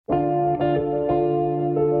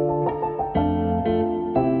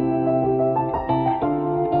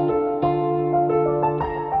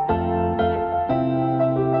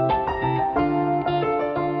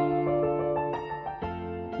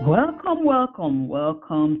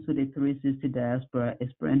welcome to the 360 Diaspora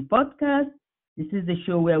Experience podcast. This is the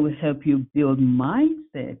show where we help you build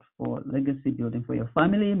mindset for legacy building for your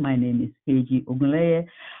family. My name is KG Ogunleye,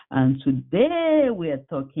 and today we are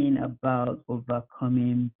talking about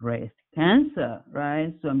overcoming breast cancer,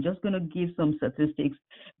 right? So I'm just going to give some statistics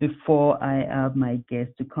before I have my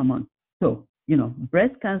guest to come on. So,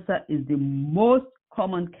 breast cancer is the most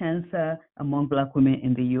common cancer among Black women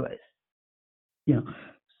in the U.S.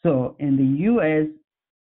 So in the U.S.,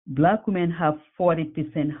 Black women have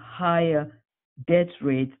 40% higher death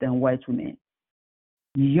rates than white women.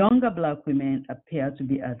 Younger Black women appear to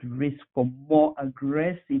be at risk for more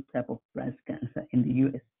aggressive type of breast cancer in the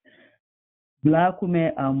U.S. Black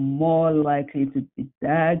women are more likely to be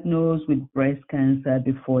diagnosed with breast cancer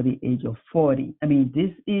before the age of 40.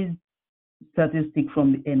 This is statistic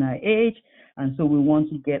from the NIH, and so we want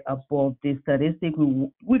to get above this statistic.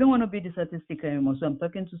 We don't want to be the statistic anymore. So I'm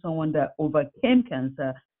talking to someone that overcame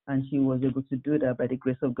cancer, and she was able to do that by the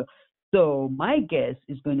grace of God. So my guest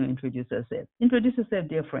is going to introduce herself. Introduce yourself,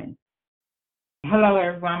 dear friend. Hello,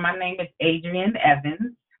 everyone. My name is Adrienne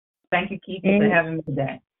Evans. Thank you, Keith, for having me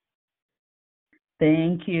today.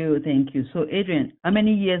 Thank you. So, Adrienne, how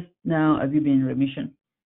many years now have you been in remission?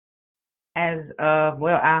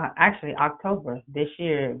 October this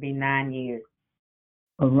year it'll be 9 years.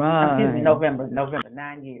 All right. Excuse me, November,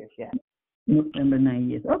 9 years, yeah. November, 9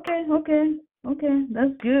 years. Okay.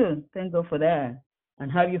 That's good. Thank God for that. And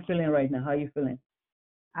how are you feeling right now? How are you feeling?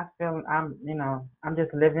 I feel I'm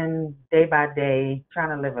just living day by day,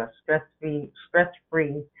 trying to live a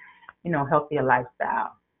stress-free, healthier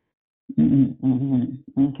lifestyle.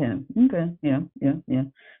 Okay. Yeah.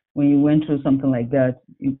 When you went through something like that,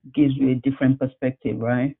 it gives you a different perspective,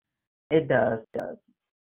 right? It does.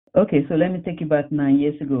 Okay, so let me take you back 9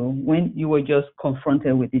 years ago when you were just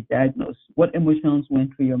confronted with the diagnosis. What emotions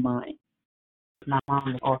went through your mind? My mom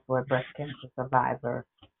is also a breast cancer survivor.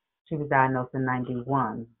 She was diagnosed in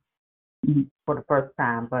 91 for the first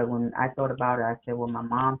time, but when I thought about it, I said, well, my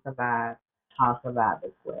mom survived, I'll survive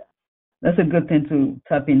as well. That's a good thing to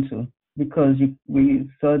tap into, because we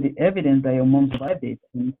saw the evidence that your mom survived it,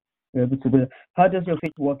 and you're able to do it. How does your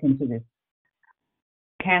faith work into this?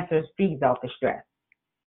 Cancer feeds off the stress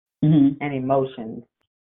and emotions.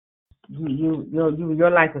 Your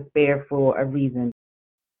life is spared for a reason.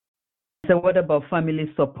 So what about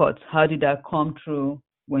family support? How did that come through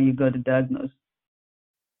when you got the diagnosis?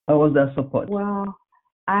 How was that support? Well,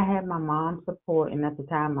 I had my mom's support, and at the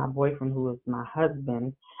time, my boyfriend, who was my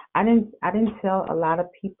husband, I didn't tell a lot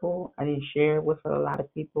of people. I didn't share it with a lot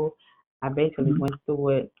of people. I basically went through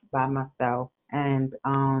it by myself, and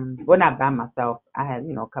not by myself. I had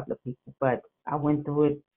a couple of people, but I went through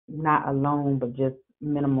it not alone, but just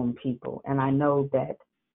minimum people. And I know that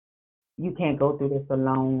you can't go through this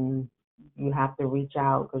alone. You have to reach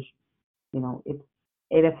out, because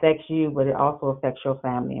it affects you, but it also affects your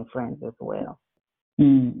family and friends as well.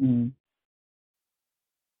 Mm-hmm.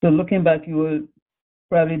 So looking back, you will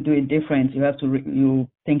probably do it different. You have to. You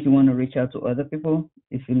think you want to reach out to other people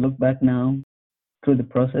if you look back now through the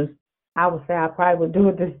process? I would say I probably would do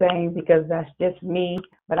it the same, because that's just me.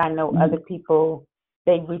 But I know other people,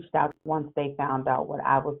 they reached out once they found out what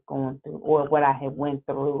I was going through or what I had went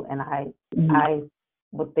through, and I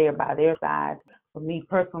was there by their side. For me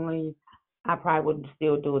personally, I probably would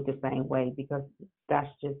still do it the same way, because that's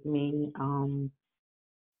just me.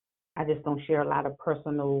 I just don't share a lot of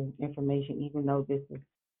personal information, even though this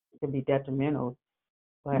could be detrimental.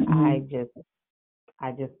 But I just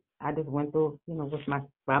went through,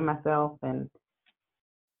 by myself, and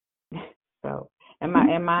so and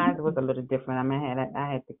mine was a little different.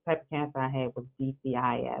 I had the type of cancer I had was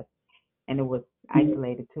DCIS, and it was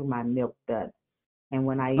isolated to my milk duct. And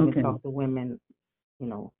when I even talk to women,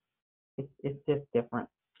 it's just different.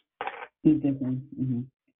 It's different.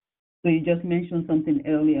 So you just mentioned something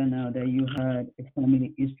earlier now, that you had a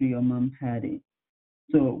family history. Your mom had it.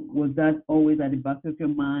 So was that always at the back of your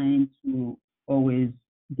mind to always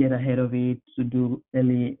get ahead of it, to do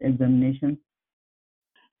early examination?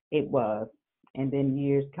 It was. And then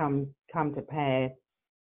years come to pass.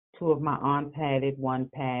 2 of my aunts had it, 1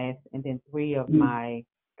 passed, and then 3 of my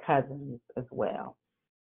cousins as well.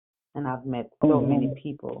 And I've met so many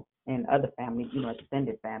people and other family,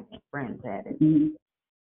 extended family and friends had it.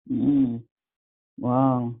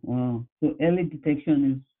 Wow. So early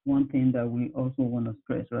detection is one thing that we also want to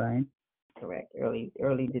stress, right? Correct.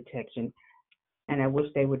 Early detection. And I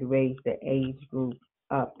wish they would raise the age group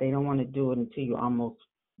up. They don't want to do it until you're almost,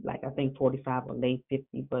 I think 45 or late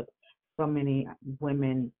 50, but so many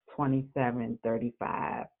women 27,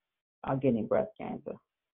 35 are getting breast cancer.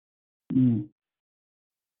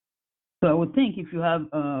 So I would think if you have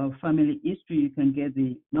family history, you can get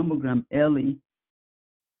the mammogram early.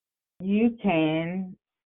 You can,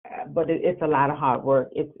 but it's a lot of hard work.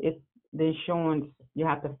 It's the insurance. You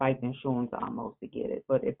have to fight the insurance almost to get it.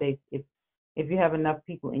 But if you have enough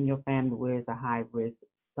people in your family where it's a high risk,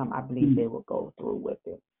 I believe they will go through with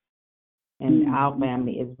it. And our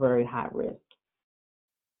family is very high risk.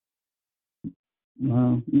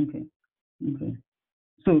 Wow. Okay. Okay.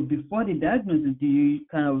 So before the diagnosis, do you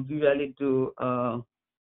kind of usually do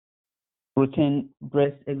routine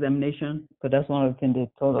breast examination? Because that's one of the things they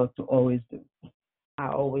told us to always do. I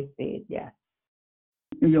always did, yes.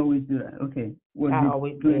 You always do that. Okay. I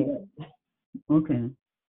always did. Okay.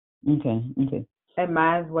 Okay. Okay. And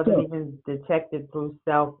mine wasn't even detected through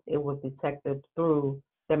self. It was detected through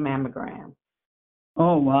the mammogram.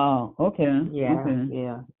 Oh wow. Okay. Yeah.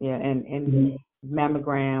 Okay. Yeah. And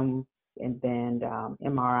mammogram, and then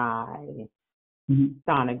MRI,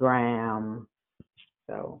 sonogram.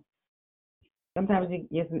 So sometimes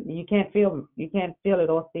you can't feel it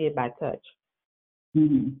or see it by touch.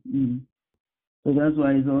 So that's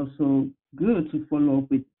why it's also good to follow up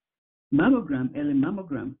with mammogram, early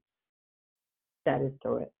mammogram. That is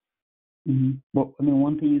correct. But I mean,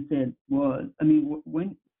 one thing you said was, I mean,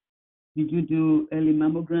 when did you do early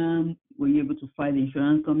mammogram? Were you able to find the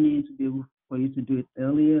insurance company to be able for you to do it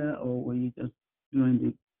earlier, or were you just doing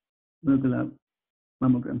the regular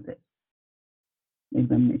mammogram test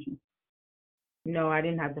examination? No, I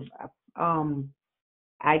didn't have to.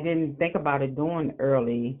 I didn't think about it doing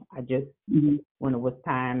early. I just when it was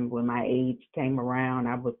time, when my age came around,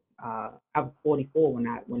 I was 44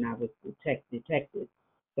 when I was detected.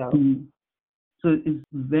 So. So it's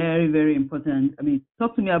very, very important. I mean,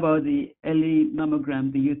 talk to me about the early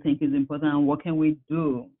mammogram. Do you think is important, and what can we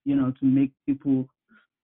do, to make people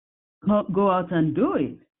go out and do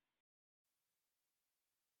it?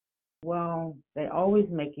 Well, they always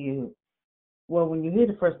make you. Well, when you hear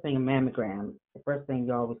the first thing, a mammogram, the first thing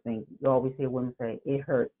you always hear women say, "It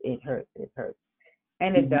hurts, it hurts, it hurts,"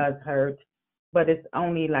 and it does hurt, but it's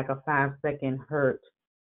only like a 5-second hurt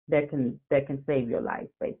that can save your life,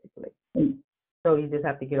 basically. So you just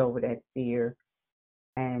have to get over that fear.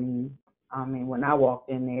 And I mean, when I walked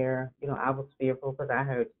in there, I was fearful because I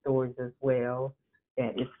heard stories as well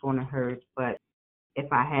that it's going to hurt. But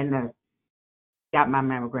if I hadn't got my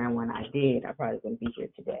mammogram when I did, I probably wouldn't be here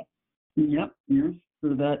today. Yep.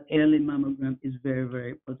 So that early mammogram is very, very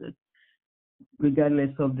important,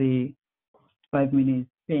 regardless of the 5 minutes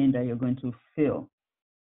pain that you're going to feel.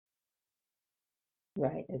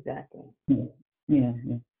 Right, exactly. Yeah.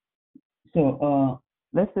 So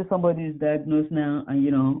let's say somebody is diagnosed now,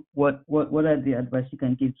 and what are the advice you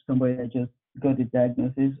can give to somebody that just got the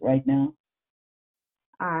diagnosis right now?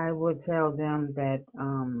 I would tell them that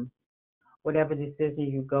whatever decision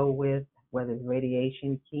you go with, whether it's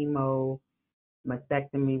radiation, chemo,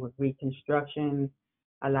 mastectomy with reconstruction,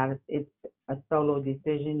 it's a solo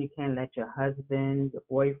decision. You can't let your husband, your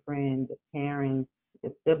boyfriend, your parents,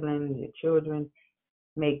 your siblings, your children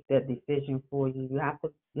make the decision for you.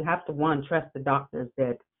 You have to one, trust the doctors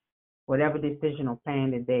that whatever decision or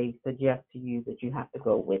plan that they suggest to you, that you have to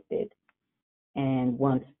go with it. And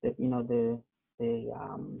once your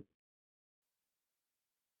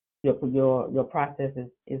process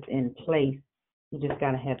is in place, you just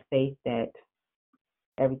gotta have faith that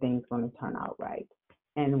everything's going to turn out right.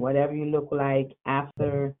 And whatever you look like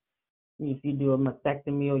after, if you do a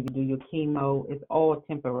mastectomy or you do your chemo, it's all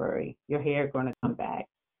temporary. Your hair is going to come back.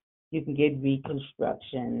 You can get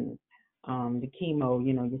reconstruction. The chemo,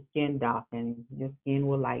 your skin darkens, your skin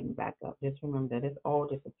will lighten back up. Just remember that it's all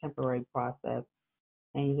just a temporary process,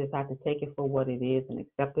 and you just have to take it for what it is and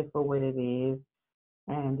accept it for what it is,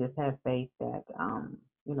 and just have faith that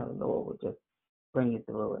the Lord will just bring you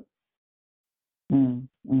through it.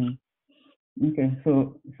 Okay,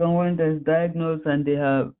 so someone that's diagnosed and they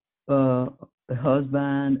have a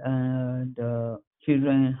husband and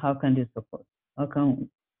children, how can they support? How can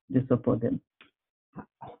they support them?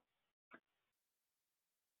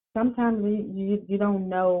 Sometimes you don't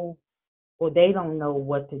know, or they don't know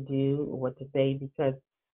what to do or what to say, because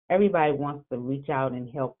everybody wants to reach out and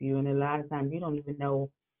help you, and a lot of times you don't even know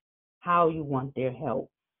how you want their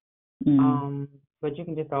help. But you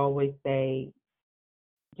can just always say,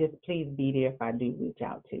 just please be there if I do reach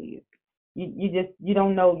out to you. You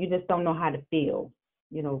don't know, you just don't know how to feel.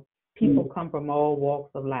 People come from all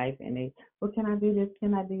walks of life, and they, well, can I do this?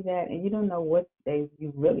 Can I do that? And you don't know what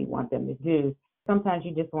you really want them to do. Sometimes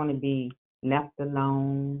you just want to be left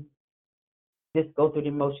alone, just go through the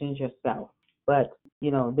motions yourself. But,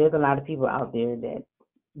 there's a lot of people out there that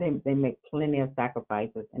they make plenty of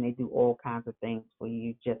sacrifices and they do all kinds of things for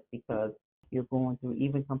you just because you're going through.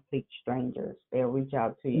 Even complete strangers, they'll reach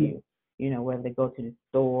out to you. Whether they go to the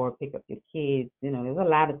store, pick up your kids. There's a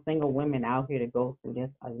lot of single women out here that go through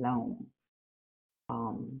this alone.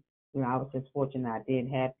 I was just fortunate I did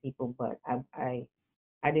have people, but I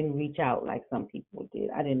didn't reach out like some people did.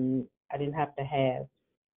 I didn't have to have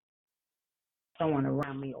someone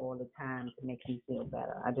around me all the time to make me feel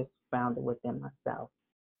better. I just found it within myself.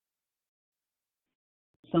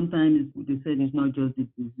 Sometimes they said it's not just the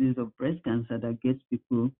disease of breast cancer that gets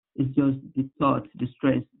people, it's just the thoughts, the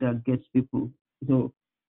stress that gets people. So,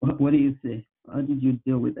 what do you say? How did you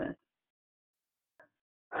deal with that?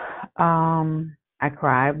 I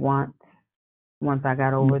cried once. Once I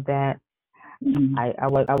got over that, Mm-hmm. I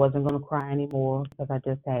wasn't gonna cry anymore because I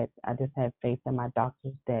just had faith in my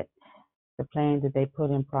doctors that the plan that they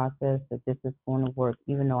put in process that this is going to work.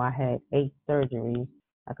 Even though I had 8 surgeries,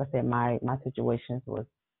 like I said, my situations was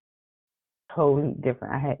totally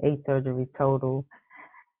different. I had 8 surgeries total,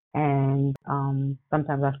 and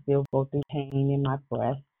sometimes I still go through pain in my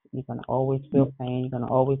breast. You're gonna always feel pain. You're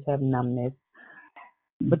gonna always have numbness.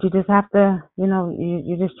 But you just have to,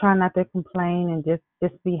 you just try not to complain and just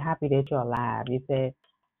be happy that you're alive. You said,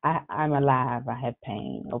 I'm alive. I have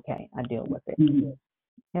pain. Okay, I deal with it. Mm-hmm.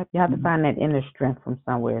 Yep, you have to find that inner strength from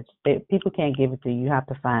somewhere. People can't give it to you. You have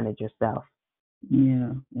to find it yourself.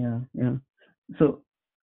 Yeah, yeah, yeah. So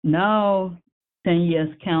now, 10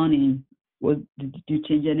 years counting, did you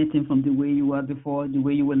change anything from the way you were before, the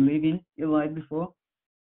way you were living your life before?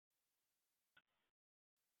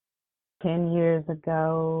 10 years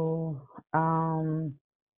ago,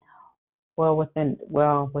 within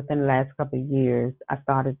the last couple of years, I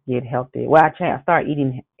started to get healthy. Well, I started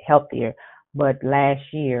eating healthier, but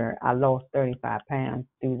last year I lost 35 pounds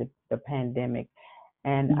through the pandemic.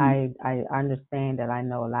 And Mm-hmm. I understand that. I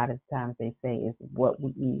know a lot of times they say it's what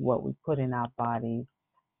we eat, what we put in our bodies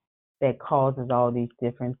that causes all these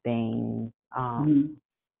different things. Mm-hmm.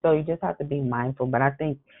 So you just have to be mindful. But I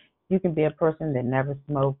think you can be a person that never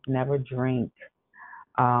smokes, never drink.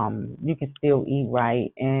 You can still eat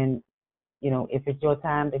right. And, if it's your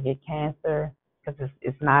time to get cancer, because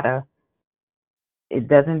it's not it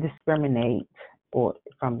doesn't discriminate or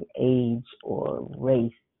from age or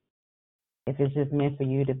race. If it's just meant for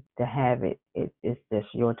you to have it, it's just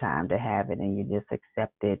your time to have it, and you just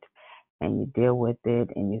accept it and you deal with it,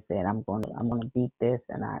 and you said, I'm gonna beat this,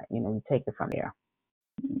 and you take it from there.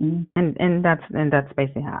 Mm-hmm. And that's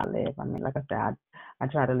basically how I live. I mean, like I said, I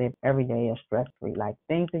try to live every day as stress free. Like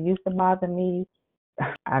things that used to bother me,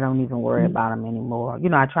 I don't even worry about them anymore.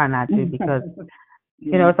 I try not to because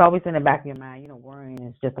Yeah. it's always in the back of your mind. Worrying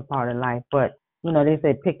is just a part of life. But they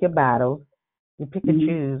say pick your battles. You pick and Mm-hmm.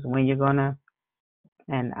 choose when you're gonna.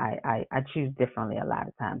 And I choose differently a lot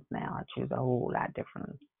of times now. I choose a whole lot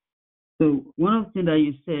differently. So one of the things that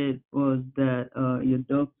you said was that your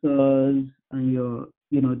doctors and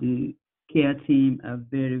the care team are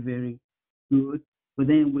very, very good. But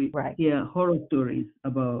then we Right. hear horror stories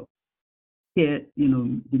about care,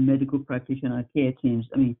 the medical practitioner care teams.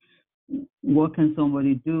 I mean, what can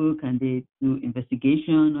somebody do? Can they do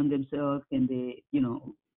investigation on themselves? Can they,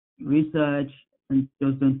 research and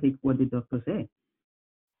just don't take what the doctor says?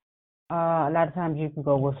 A lot of times you can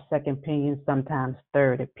go with second opinion, sometimes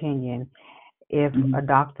third opinion. If a Mm-hmm.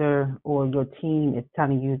 doctor or your team is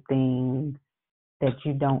telling you things that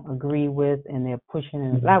you don't agree with, and they're pushing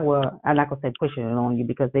it, Mm-hmm. I'm not gonna say pushing it on you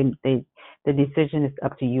because the decision is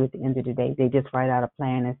up to you at the end of the day. They just write out a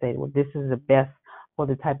plan and say, well, this is the best for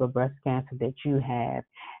the type of breast cancer that you have,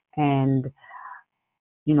 and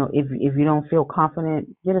if you don't feel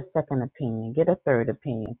confident, get a second opinion, get a third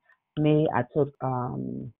opinion. Me,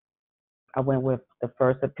 I went with the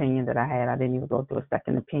first opinion that I had. I didn't even go through a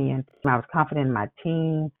second opinion. I was confident in my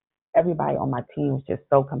team. Everybody on my team was just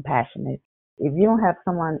so compassionate. If you don't have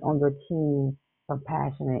someone on your team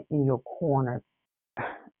compassionate in your corner,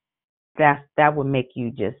 that would make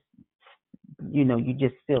you just, you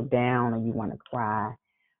just feel down and you want to cry.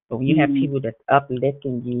 But when you have Mm-hmm. people that's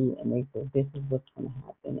uplifting you and they say, this is what's going to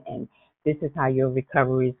happen and this is how your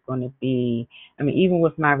recovery is going to be. I mean, even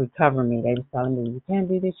with my recovery, they was telling me, you can't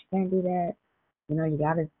do this, you can't do that. You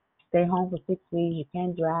got to stay home for 6 weeks. You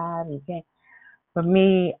can't drive. You can't. For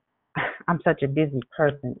me, I'm such a busy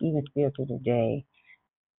person, even still to today.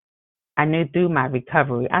 I knew through my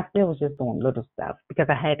recovery, I still was just doing little stuff because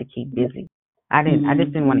I had to keep busy. I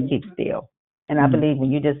just didn't want to Mm-hmm. keep still. And I Mm-hmm. believe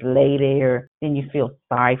when you just lay there, then you feel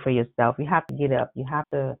sorry for yourself. You have to get up. You have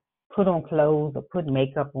to put on clothes or put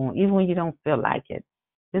makeup on, even when you don't feel like it.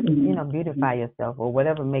 Just, Mm-hmm. beautify yourself or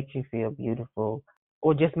whatever makes you feel beautiful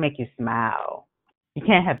or just make you smile. You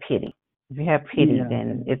can't have pity. If you have pity, Yeah.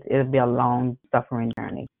 then it'll be a long suffering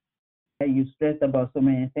journey. You stress about so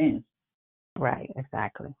many things. Right.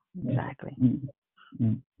 Exactly. Yeah. Exactly.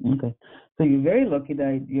 Mm, okay. So you're very lucky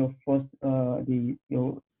that your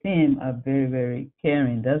team are very, very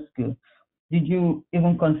caring. That's good. Did you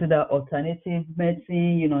even consider alternative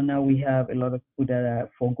medicine? Now we have a lot of people that are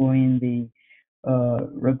foregoing the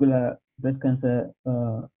regular breast cancer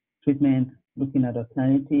treatment, looking at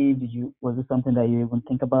alternative. Was it something that you even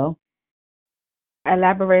think about?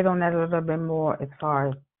 Elaborate on that a little bit more as far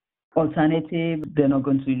as Alternative, they're not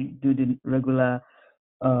going to do the regular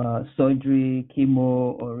surgery,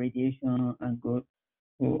 chemo, or radiation and go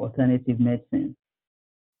to alternative medicine.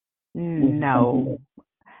 Was it something no. that?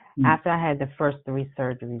 Mm, After I had the first 3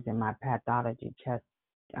 surgeries and my pathology test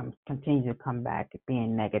continued to come back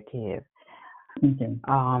being negative, okay.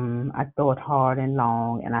 I thought hard and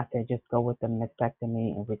long, and I said, just go with the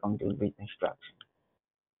mastectomy, and we're gonna do reconstruction.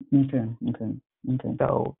 Okay. Okay. Okay.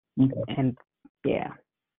 So, Okay. and yeah,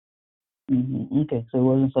 Okay. So it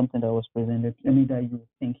wasn't something that was presented. I mean, that you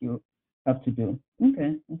think you have to do.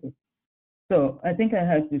 Okay. Okay. So I think I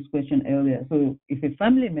asked this question earlier. So if a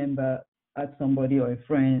family member has somebody or a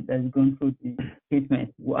friend that is going through the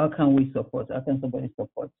treatment, how can we support? How can somebody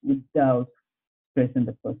support without stressing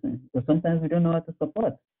the person? Because sometimes we don't know how to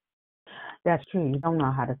support. that's true. You don't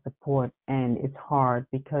know how to support, and it's hard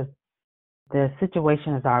because the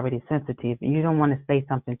situation is already sensitive, and you don't want to say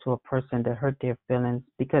something to a person to hurt their feelings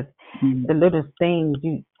because Mm, the little things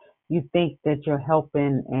you think that you're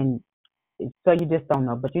helping, and so you just don't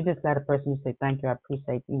know. But you just let a person say thank you, I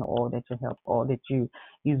appreciate all that your help, all that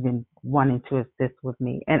you've been wanting to assist with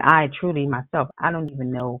me. And I truly myself, I don't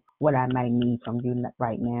even know what I might need from you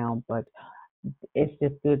right now, but it's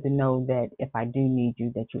just good to know that if I do need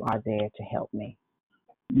you, that you are there to help me.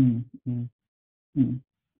 mm, mm, mm.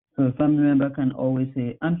 So a family member can always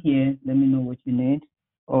say, "I'm here. Let me know what you need,"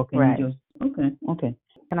 or can you Right. just, okay, okay,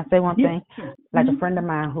 Can I say one yeah, thing? sure. Like a friend of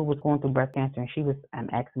mine who was going through breast cancer, and she was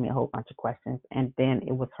asking me a whole bunch of questions, and then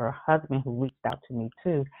it was her husband who reached out to me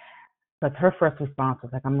too. But her first response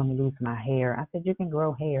was like, "I'm going to lose my hair." I said, "You can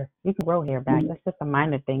grow hair. You can grow hair back. That's just a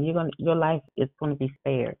minor thing. Your life is going to be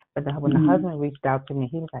spared." But then when the Mm-hmm. husband reached out to me,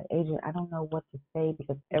 he was like, "Adrian, I don't know what to say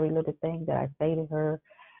because every little thing that I say to her,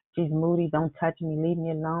 she's moody. Don't touch me. Leave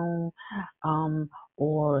me alone. Um,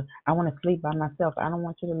 or I want to sleep by myself. I don't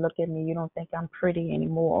want you to look at me. You don't think I'm pretty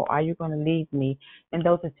anymore. Or are you going to leave me?" And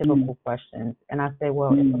those are Mm-hmm. typical questions. And I say,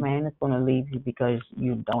 well, if a Mm-hmm. man is going to leave you because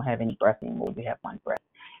you don't have any breath anymore, you have one breath,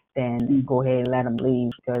 then Mm-hmm. go ahead and let him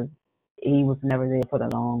leave because he was never there for the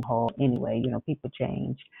long haul anyway. People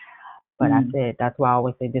change. But I Mm-hmm. said, that's why I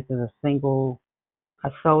always say this is a solo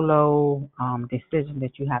decision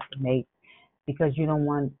that you have to make because you don't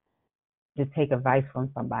want to take advice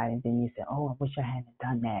from somebody and then you say, oh, I wish I hadn't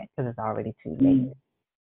done that because it's already too late. Mm-hmm.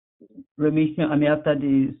 Remission, I mean, after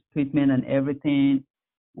the treatment and everything,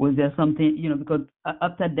 was there something, because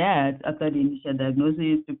after that, after the initial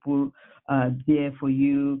diagnosis, people are there for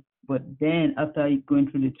you, but then after going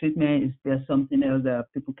through the treatment, is there something else that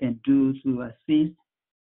people can do to assist?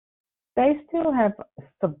 They still have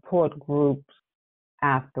support groups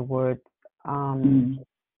afterwards um, Mm-hmm.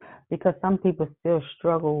 because some people still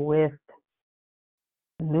struggle with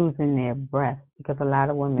losing their breasts because a lot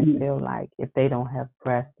of women feel like if they don't have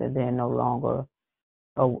breasts that they're no longer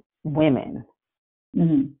women.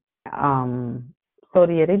 Mm-hmm. Um, so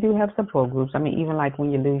yeah, they do have support groups. I mean, even like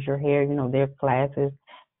when you lose your hair, there are classes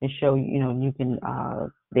that show you can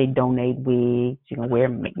they donate wigs. You can wear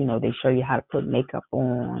they show you how to put makeup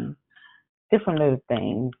on, different little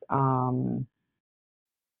things.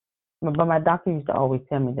 But my doctor used to always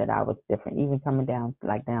tell me that I was different, even coming down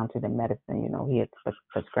to the medicine. He had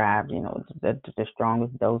prescribed, the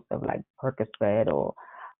strongest dose of like Percocet or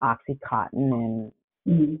OxyContin, and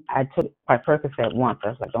Mm-hmm. I took my Percocet once. I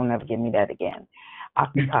was like, don't ever give me that again.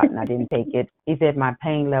 OxyContin, I didn't take it. He said my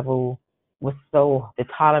pain level the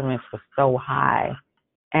tolerance was so high.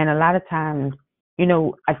 And a lot of times,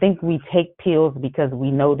 I think we take pills because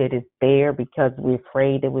we know that it's there because we're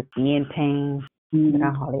afraid that we'll be in pain. But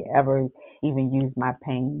I Mm-hmm. hardly ever even use my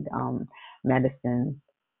pain medicines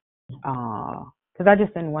because I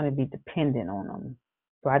just didn't want to be dependent on them.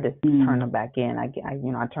 So I just turn them back in. I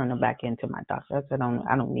turn them back into my doctor. I said,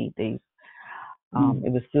 I don't need these.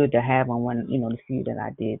 It was good to have them when the few that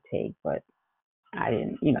I did take, but I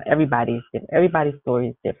didn't. Everybody's different. Everybody's story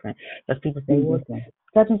is different. Because people say, well, Exactly.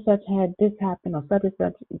 such and such had this happen or such and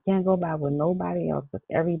such. You can't go by with nobody else because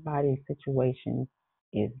everybody's situation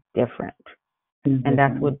is different. It's And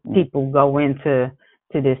that's what different. people go into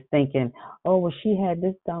to this thinking, oh, well, she had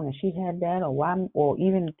this done and she had that, or why, or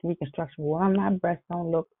even reconstruction. Well, my breast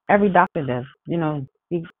don't look. Every doctor does.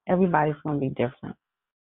 Everybody's gonna be different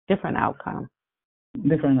outcome.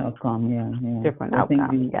 Different outcome, yeah. Different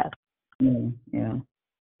outcome, yes. Yeah.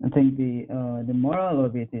 I think the moral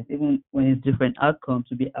of it is, even when it's different outcomes,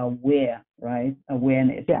 to be aware, right?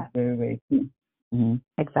 Awareness is very, very key. Mm-hmm.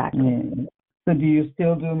 Exactly. Yeah. So do you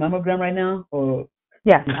still do mammogram right now, or?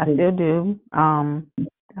 Yes, I still do. I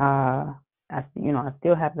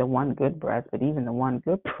still have the one good breast, but even the one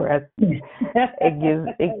good breast, it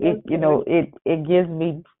gives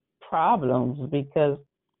me problems because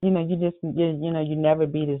you never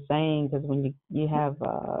be the same, because when you have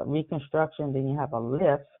reconstruction, then you have a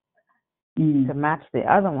lift to match the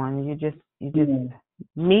other one.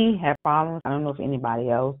 Me have problems. I don't know if anybody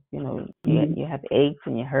else. You have aches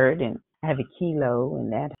and you hurt, and I have a kilo,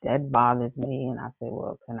 and that bothers me. And I say,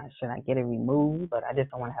 well, should I get it removed? But I just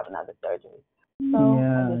don't want to have another surgery. So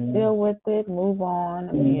I just deal with it, move on.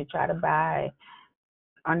 I mean, you try to buy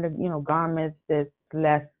garments that's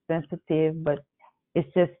less sensitive, but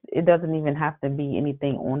it doesn't even have to be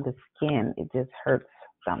anything on the skin. It just hurts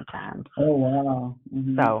sometimes. Oh, wow.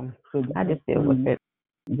 Mm-hmm. So I just deal with it.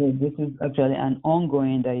 This is actually an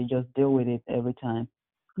ongoing that you just deal with it every time.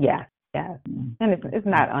 Yeah. And it's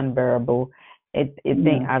not unbearable. It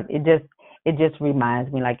just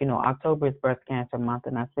reminds me, October is Breast Cancer Month,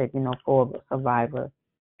 and I said, for a survivor,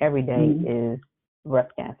 every day is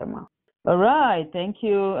Breast Cancer Month. All right, thank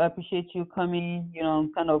you. I appreciate you coming.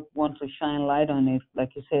 Kind of want to shine light on it.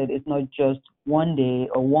 Like you said, it's not just one day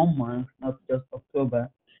or 1 month, not just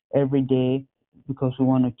October, every day, because we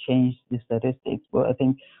want to change the statistics. But I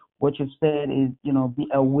think what you've said is, be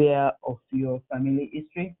aware of your family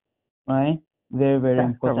history, right? Very, very That's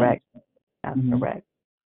important. Correct. That's correct.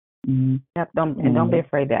 Mm-hmm. Yep. Don't be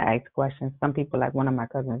afraid to ask questions. Some people, like one of my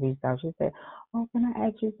cousins, reached out. She said, "Oh, can I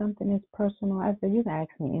ask you something that's personal?" I said, "You can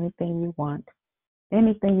ask me anything you want.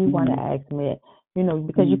 Anything you want to ask me.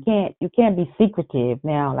 Because you can't be secretive."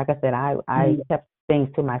 Now, like I said, I kept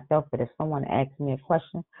things to myself. But if someone asks me a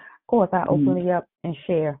question, of course, I open it up and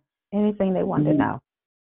share anything they want to know.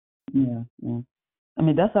 Yeah. I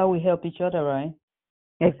mean, that's how we help each other, right?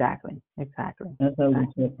 Exactly. That's how we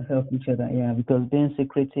help each other, yeah, because being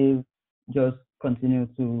secretive just continue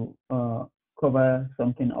to cover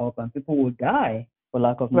something up, and people will die for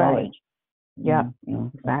lack of knowledge. Yeah,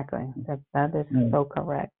 exactly. That is so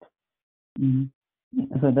correct.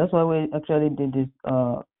 So that's why we actually did this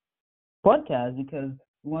podcast, because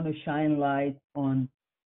we want to shine light on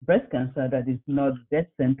breast cancer that is not death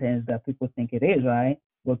sentence that people think it is, right?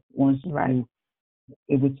 But once you're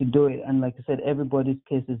able to do it, and like I said, everybody's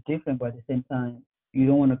case is different, but at the same time, you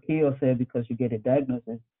don't want to kill yourself because you get a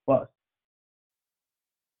diagnosis first.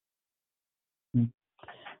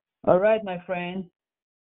 All right, my friend.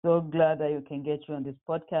 So glad that you can get you on this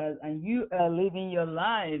podcast, and you are living your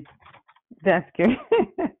life. That's good.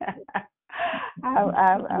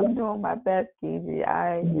 I'm doing my best, KG.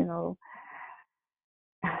 I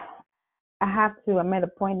have to. I'm at a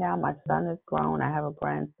point now. My son is grown. I have a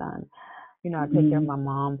grandson. I take care of my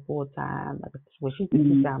mom full time. Well, she's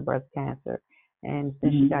 2-time breast cancer, and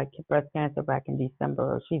since she got breast cancer back in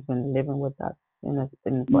December, she's been living with us in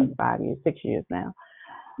 6 years now.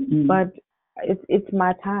 But it's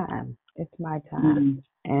my time. It's my time,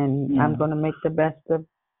 and I'm gonna make the best of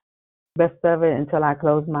it until I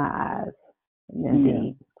close my eyes.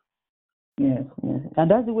 Indeed. Yes, and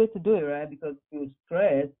that's the way to do it, right? Because if you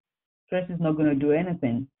stress is not going to do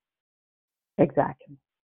anything. Exactly.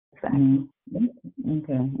 Okay.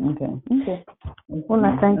 Well,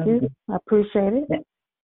 I thank you. I appreciate it.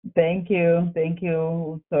 Thank you.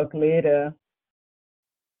 We'll talk later.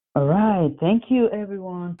 All right. Thank you,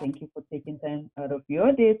 everyone. Thank you for taking time out of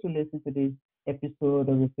your day to listen to this episode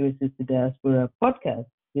of the 360 Diaspora podcast.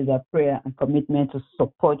 It is our prayer and commitment to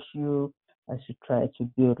support you as you try to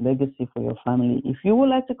build legacy for your family. If you would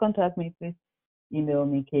like to contact me, please email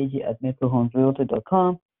me,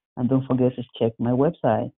 kg@metrohomesrealty.com, and don't forget to check my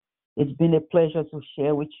website. It's been a pleasure to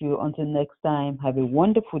share with you. Until next time, have a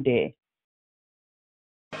wonderful day.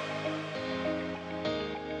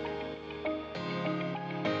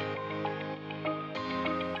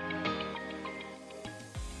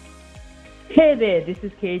 Hey there, this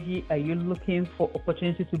is KG. Are you looking for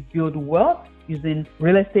opportunity to build wealth using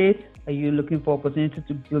real estate? Are you looking for opportunity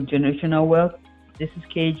to build generational wealth? This is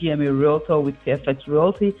KG. I'm a realtor with Fairfax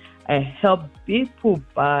Realty. I help people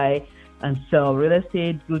buy and sell real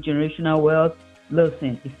estate, build generational wealth.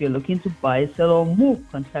 Listen, if you're looking to buy, sell, or move,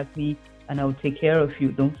 contact me and I will take care of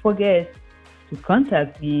you. Don't forget to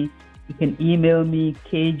contact me You can email me,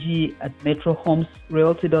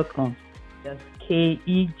 kg@metrohomesrealty.com. That's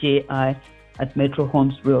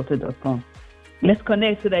KEJI@metrohomesrealty.com. Let's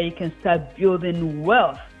connect so that you can start building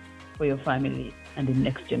wealth for your family and the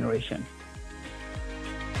next generation.